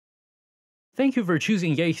Thank you for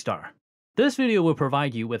choosing Yeastar. This video will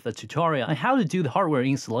provide you with a tutorial on how to do the hardware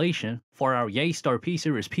installation for our Yeastar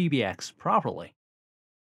P-Series PBX properly.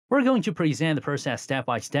 We're going to present the process step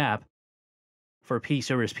by step. For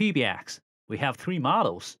P-Series PBX, we have three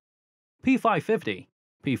models: P550,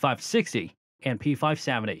 P560, and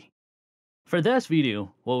P570. For this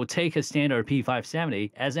video, we'll take a standard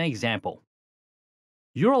P570 as an example.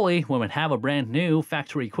 Usually, when we have a brand new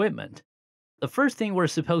factory equipment, the first thing we're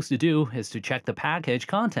supposed to do is to check the package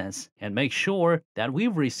contents and make sure that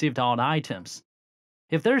we've received all the items.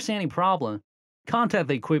 If there's any problem, contact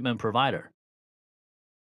the equipment provider.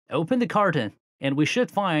 Open the carton and we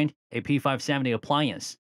should find a P570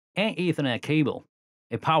 appliance, an Ethernet cable,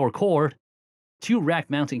 a power cord, 2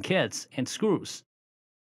 rack mounting kits and screws,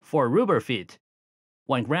 4 rubber feet,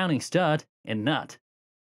 1 grounding stud and nut,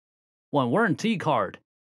 1 warranty card,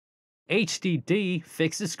 HDD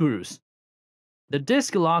fixed screws. The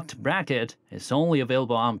disc-locked bracket is only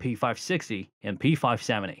available on P560 and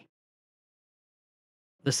P570.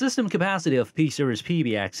 The system capacity of P-Series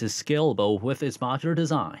PBX is scalable with its modular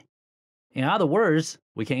design. In other words,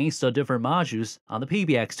 we can install different modules on the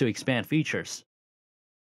PBX to expand features.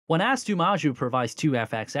 One S2 module provides 2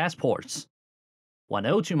 FXS ports. One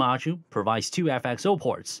O2 module provides 2 FXO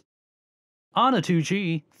ports. On a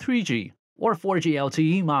 2G, 3G, or 4G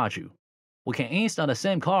LTE module, we can install the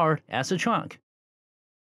same card as a trunk.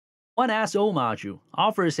 One SO module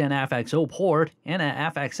offers an FXO port and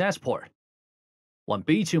an FXS port. One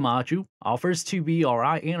B2 module offers 2 BRI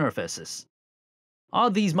interfaces. All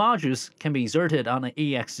these modules can be inserted on an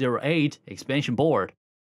EX08 expansion board.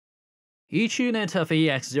 Each unit of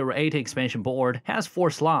EX08 expansion board has 4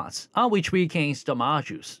 slots on which we can install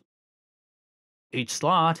modules. Each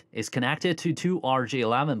slot is connected to 2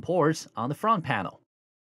 RJ11 ports on the front panel.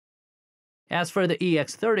 As for the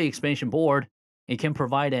EX30 expansion board, it can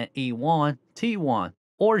provide an E1, T1,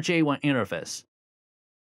 or J1 interface.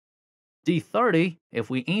 D30, if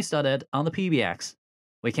we install it on the PBX,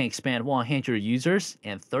 we can expand 100 users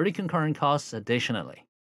and 30 concurrent costs additionally.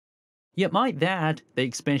 Yet mind that the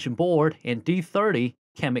expansion board in D30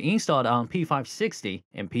 can be installed on P560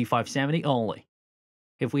 and P570 only.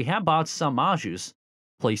 If we have bought some modules,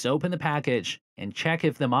 please open the package and check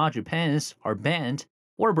if the module pins are bent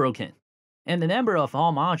or broken, and the number of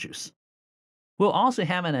all modules. We'll also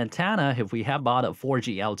have an antenna if we have bought a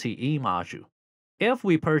 4G LTE module. If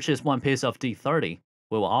we purchase one piece of D30,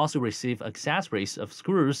 we will also receive accessories of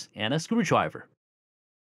screws and a screwdriver.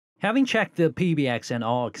 Having checked the PBX and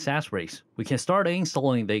all accessories, we can start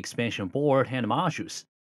installing the expansion board and modules.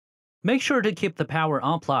 Make sure to keep the power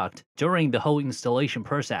unplugged during the whole installation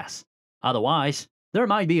process. Otherwise, there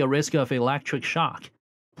might be a risk of electric shock.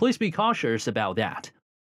 Please be cautious about that.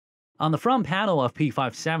 On the front panel of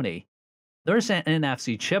P570, there's an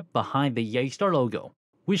NFC chip behind the Yeastar logo,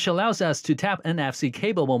 which allows us to tap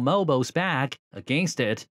NFC-capable mobile spec against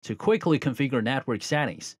it to quickly configure network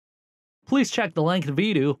settings. Please check the linked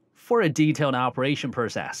video for a detailed operation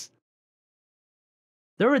process.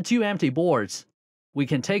 There are 2 empty boards. We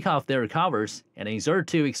can take off their covers and insert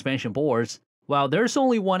 2 expansion boards, while there's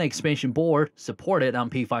only 1 expansion board supported on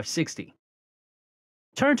P560.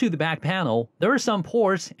 Turn to the back panel, there are some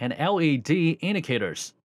ports and LED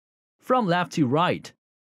indicators. From left to right,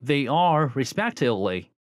 they are, respectively,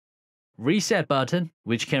 reset button,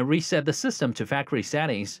 which can reset the system to factory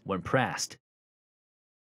settings when pressed,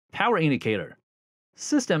 power indicator,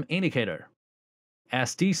 system indicator,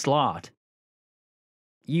 SD slot,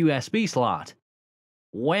 USB slot,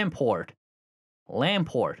 WAN port, LAN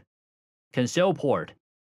port, console port,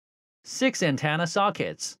 6 antenna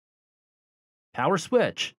sockets, power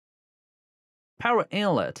switch, power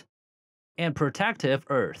inlet, and protective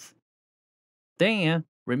earth. Then,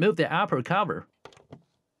 remove the upper cover.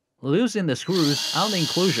 Loosen the screws on the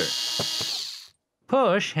enclosure.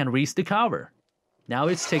 Push and release the cover. Now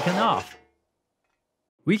it's taken off.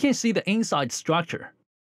 We can see the inside structure.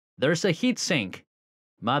 There's a heatsink,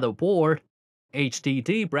 motherboard,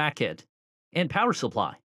 HDD bracket, and power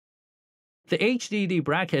supply. The HDD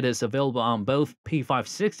bracket is available on both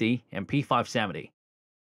P560 and P570.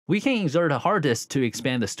 We can insert a hard disk to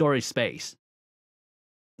expand the storage space.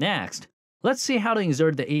 Next, let's see how to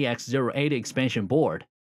insert the EX08 expansion board.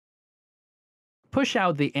 Push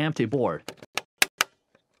out the empty board.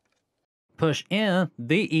 Push in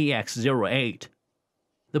the EX08.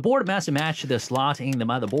 The board must match the slot in the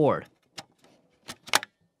motherboard.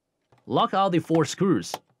 Lock all the 4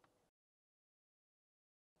 screws.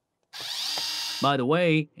 By the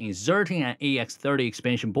way, inserting an EX30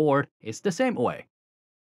 expansion board is the same way.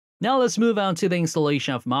 Now let's move on to the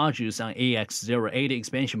installation of modules on EX08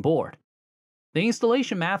 expansion board. The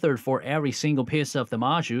installation method for every single piece of the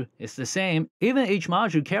module is the same, even each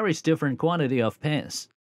module carries different quantity of pins.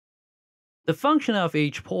 The function of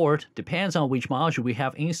each port depends on which module we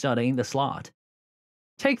have installed in the slot.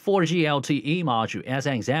 Take 4G LTE module as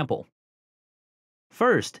an example.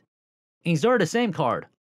 First, insert the same card.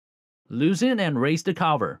 Loosen and raise the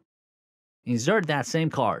cover. Insert that same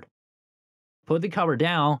card. Put the cover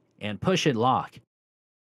down and push it lock.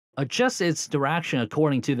 Adjust its direction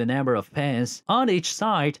according to the number of pins on each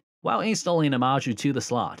side while installing the module to the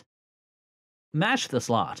slot. Match the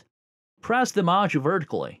slot. Press the module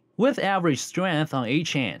vertically, with average strength on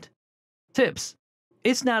each end. Tips: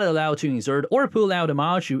 it's not allowed to insert or pull out the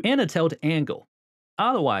module in a tilt angle.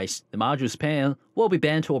 Otherwise, the module's pin will be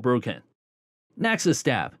bent or broken. Next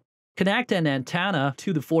step: connect an antenna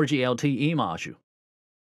to the 4G LTE module.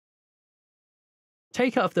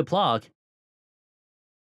 Take off the plug.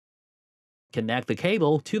 Connect the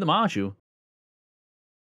cable to the module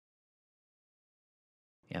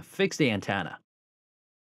and fix the antenna.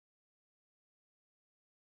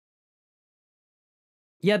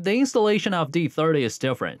 Yet the installation of D30 is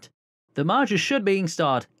different. The module should be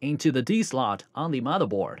installed into the D slot on the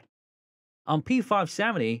motherboard. On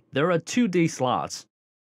P570, there are 2 D slots,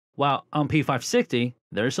 while on P560,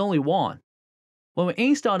 there's only one. When we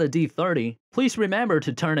install the D30, please remember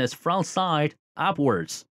to turn its front side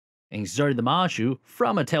upwards. Insert the module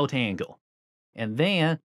from a tilt angle, and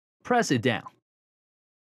then press it down.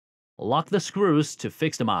 Lock the screws to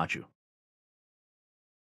fix the module.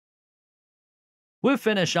 We've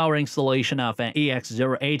finished our installation of an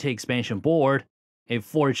EX080 expansion board, a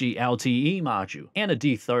 4G LTE module, and a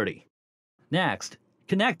D30. Next,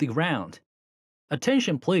 connect the ground.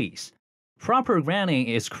 Attention please. Proper grounding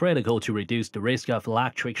is critical to reduce the risk of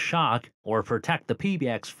electric shock or protect the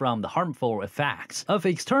PBX from the harmful effects of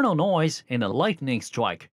external noise and a lightning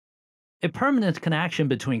strike. A permanent connection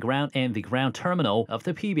between ground and the ground terminal of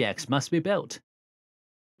the PBX must be built.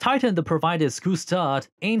 Tighten the provided screw stud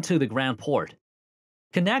into the ground port.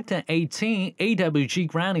 Connect an 18 AWG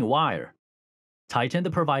grounding wire. Tighten the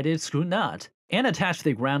provided screw nut and attach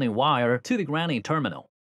the grounding wire to the grounding terminal.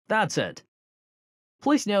 That's it.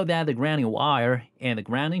 Please note that the grounding wire and the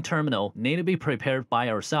grounding terminal need to be prepared by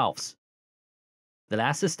ourselves. The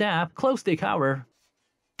last step, close the cover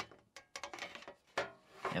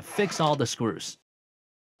and fix all the screws.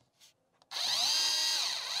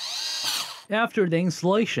 After the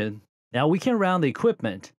installation, now we can run the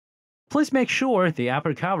equipment. Please make sure the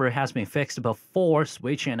upper cover has been fixed before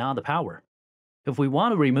switching on the power. If we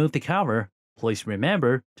want to remove the cover, please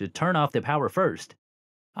remember to turn off the power first.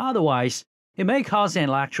 Otherwise, it may cause an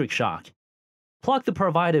electric shock. Plug the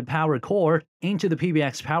provided power cord into the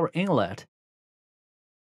PBX power inlet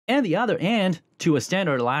and the other end to a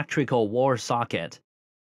standard electrical wall socket.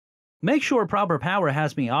 Make sure proper power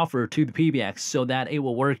has been offered to the PBX so that it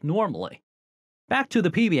will work normally. Back to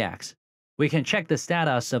the PBX. We can check the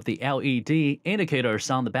status of the LED indicators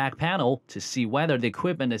on the back panel to see whether the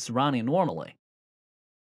equipment is running normally.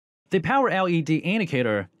 The power LED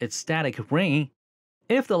indicator is static green.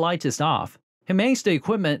 If the light is off, it means the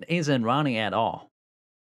equipment isn't running at all.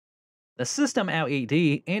 The system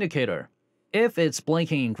LED indicator. If it's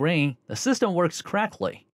blinking in green, the system works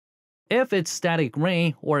correctly. If it's static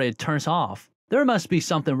green or it turns off, there must be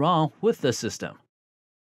something wrong with the system.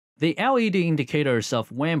 The LED indicators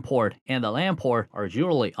of WAN port and the LAN port are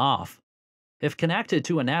usually off. If connected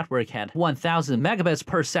to a network at 1000 megabits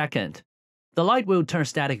per second, the light will turn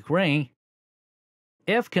static green.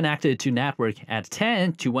 If connected to network at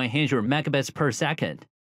 10 to 100 megabits per second,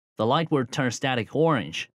 the light will turn static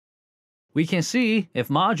orange. We can see if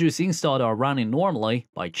modules installed are running normally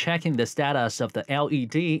by checking the status of the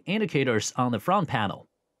LED indicators on the front panel.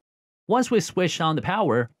 Once we switch on the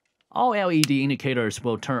power, all LED indicators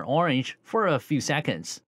will turn orange for a few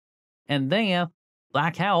seconds, and then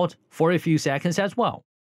black out for a few seconds as well.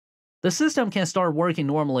 The system can start working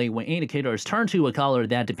normally when indicators turn to a color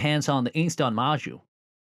that depends on the installed module.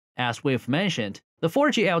 As we've mentioned, the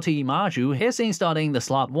 4G LTE module is installed in the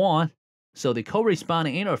slot 1, so the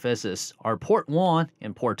corresponding interfaces are port 1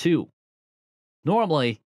 and port 2.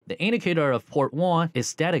 Normally, the indicator of port 1 is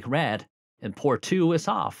static red and port 2 is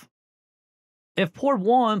off. If port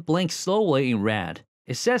 1 blinks slowly in red,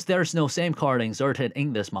 it says there's no SIM card inserted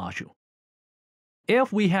in this module.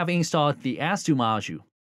 If we have installed the S2 module,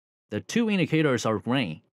 the 2 indicators are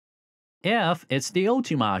green. If it's the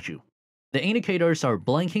O2 module, the indicators are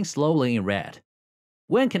blinking slowly in red.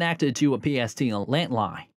 When connected to a PSTN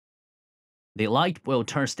landline, the light will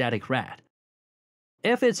turn static red.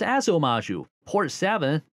 If it's SO module, port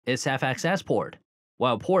 7 is FXS port,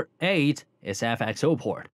 while port 8 is FXO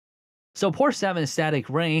port. So port 7 is static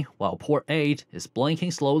green, while port 8 is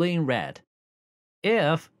blinking slowly in red.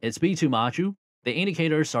 If it's B2 module, the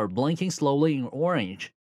indicators are blinking slowly in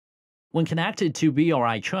orange. When connected to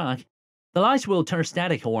BRI trunk, the lights will turn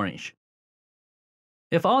static orange.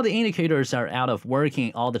 If all the indicators are out of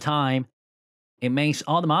working all the time, it means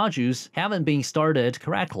all the modules haven't been started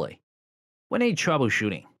correctly. We need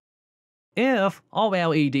troubleshooting. If all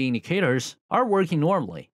LED indicators are working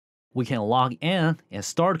normally, we can log in and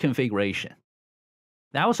start configuration.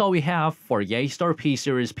 That was all we have for Yeastar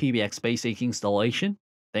P-Series PBX basic installation.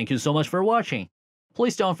 Thank you so much for watching.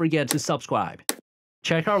 Please don't forget to subscribe.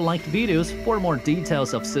 Check our linked videos for more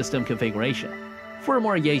details of system configuration. For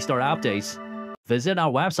more Yeastar updates, visit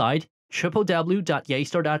our website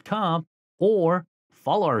www.yeastar.com or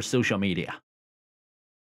follow our social media.